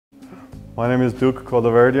My name is Duke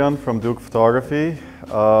Kodaverdian from Duke Photography.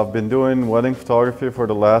 I've been doing wedding photography for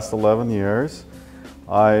the last 11 years.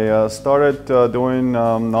 I started doing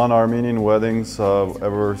non-Armenian weddings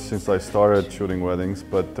ever since I started shooting weddings,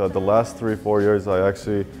 but the last 3-4 years I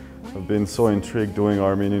actually have been so intrigued doing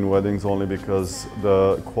Armenian weddings only because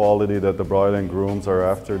the quality that the bride and grooms are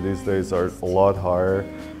after these days are a lot higher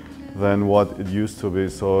than what it used to be.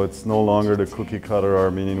 So it's no longer the cookie cutter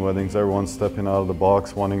Armenian weddings. Everyone's stepping out of the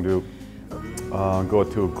box, wanting to go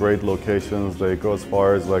to great locations. They go as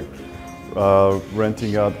far as like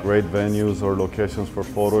renting out great venues or locations for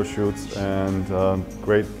photo shoots and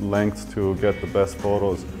great lengths to get the best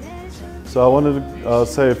photos. So I wanted to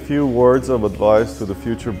say a few words of advice to the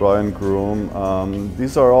future bride and groom.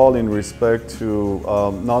 These are all in respect to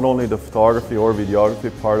not only the photography or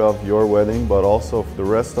videography part of your wedding, but also for the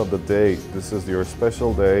rest of the day. This is your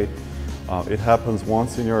special day. It happens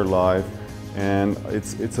once in your life, and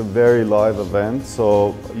it's a very live event,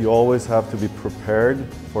 so you always have to be prepared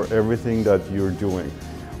for everything that you're doing.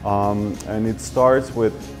 And it starts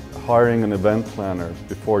with hiring an event planner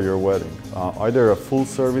before your wedding, either a full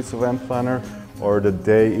service event planner or the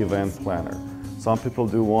day event planner. Some people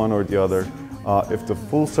do one or the other. If the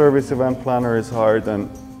full service event planner is hired, then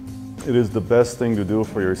it is the best thing to do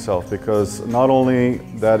for yourself, because not only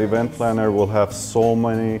that event planner will have so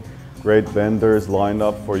many great vendors lined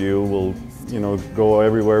up for you, will go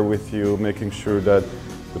everywhere with you, making sure that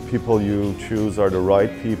the people you choose are the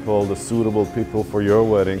right people, the suitable people for your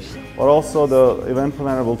wedding. But also the event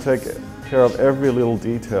planner will take care of every little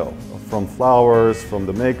detail, from flowers, from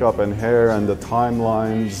the makeup and hair and the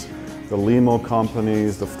timelines, the limo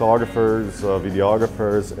companies, the photographers,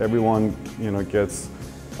 videographers, everyone gets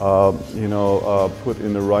put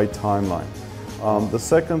in the right timeline. The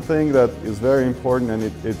second thing that is very important,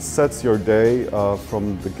 and it sets your day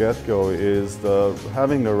from the get-go, is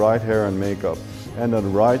having the right hair and makeup, and the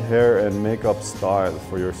right hair and makeup style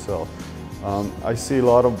for yourself. I see a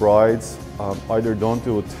lot of brides either don't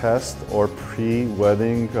do a test or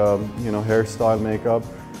pre-wedding hairstyle makeup,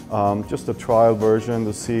 just a trial version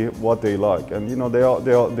to see what they like. And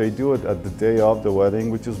they do it at the day of the wedding,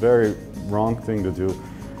 which is a very wrong thing to do.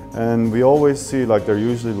 And we always see like they're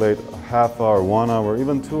usually late a half hour, 1 hour,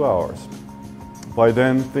 even 2 hours. By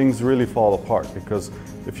then things really fall apart, because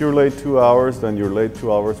if you're late 2 hours, then you're late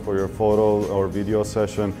 2 hours for your photo or video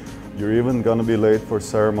session. You're even going to be late for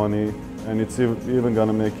ceremony, and it's even going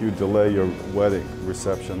to make you delay your wedding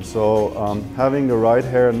reception. So having the right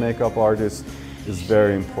hair and makeup artist is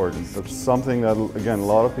very important. That's something that, again, a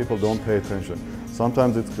lot of people don't pay attention.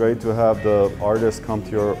 Sometimes it's great to have the artist come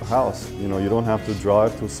to your house. You don't have to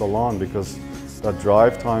drive to a salon, because that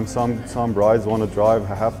drive time, some brides want to drive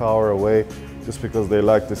a half hour away just because they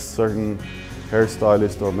like this certain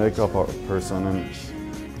hairstylist or makeup person, and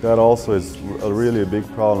that also is really a big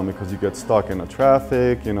problem, because you get stuck in the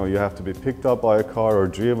traffic, you have to be picked up by a car or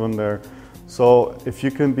driven there. So if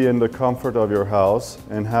you can be in the comfort of your house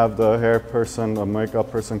and have the hair person or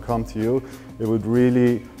makeup person come to you, it would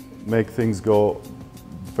really make things go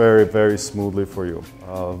very, very smoothly for you.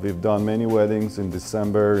 We've done many weddings in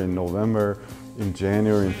December, in November, in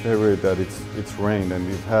January, in February that it's rained, and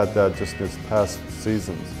we've had that just this past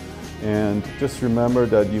seasons. And just remember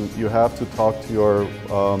that you have to talk to your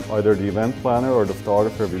either the event planner or the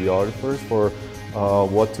photographer, videographers for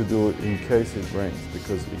what to do in case it rains,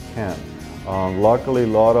 because it can. Luckily, a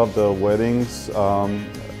lot of the weddings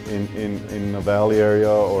in the Valley area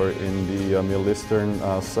or in the Middle Eastern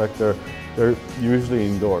sector, they're usually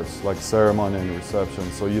indoors, like ceremony and reception.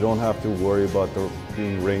 So you don't have to worry about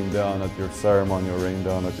being rained down at your ceremony or rained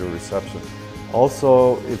down at your reception.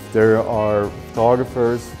 Also, if there are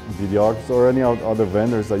photographers, videographers, or any other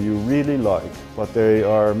vendors that you really like, but they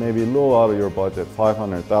are maybe a little out of your budget,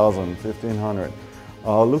 500,000, 1,500,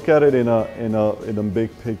 look at it in a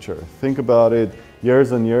big picture. Think about it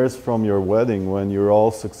years and years from your wedding, when you're all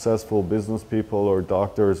successful business people or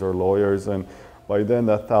doctors or lawyers, and by then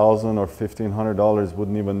that $1,000 or $1,500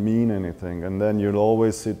 wouldn't even mean anything. And then you'll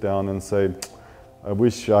always sit down and say, I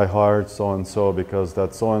wish I hired so-and-so, because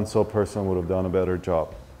that so-and-so person would have done a better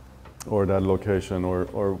job, or that location,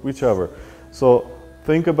 or whichever. So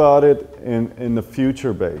think about it in the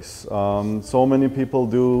future base. So many people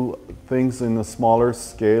do things in a smaller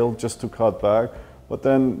scale just to cut back, but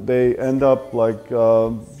then they end up like,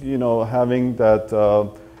 having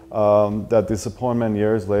that disappointment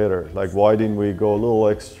years later. Like, why didn't we go a little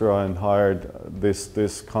extra and hired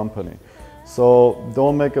this company? So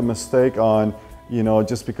don't make a mistake on,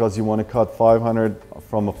 just because you want to cut 500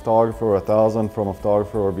 from a photographer or 1,000 from a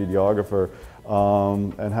photographer or videographer,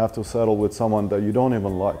 and have to settle with someone that you don't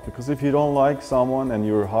even like. Because if you don't like someone and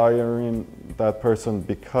you're hiring that person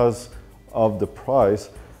because of the price,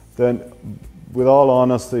 then with all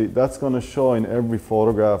honesty, that's going to show in every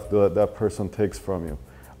photograph that that person takes from you.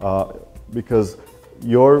 Because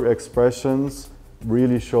your expressions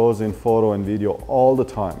really shows in photo and video all the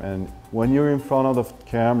time. And when you're in front of the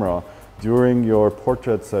camera during your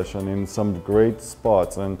portrait session in some great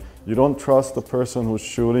spots and you don't trust the person who's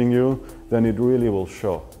shooting you, then it really will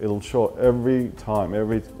show. It'll show every time,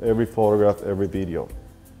 every photograph, every video.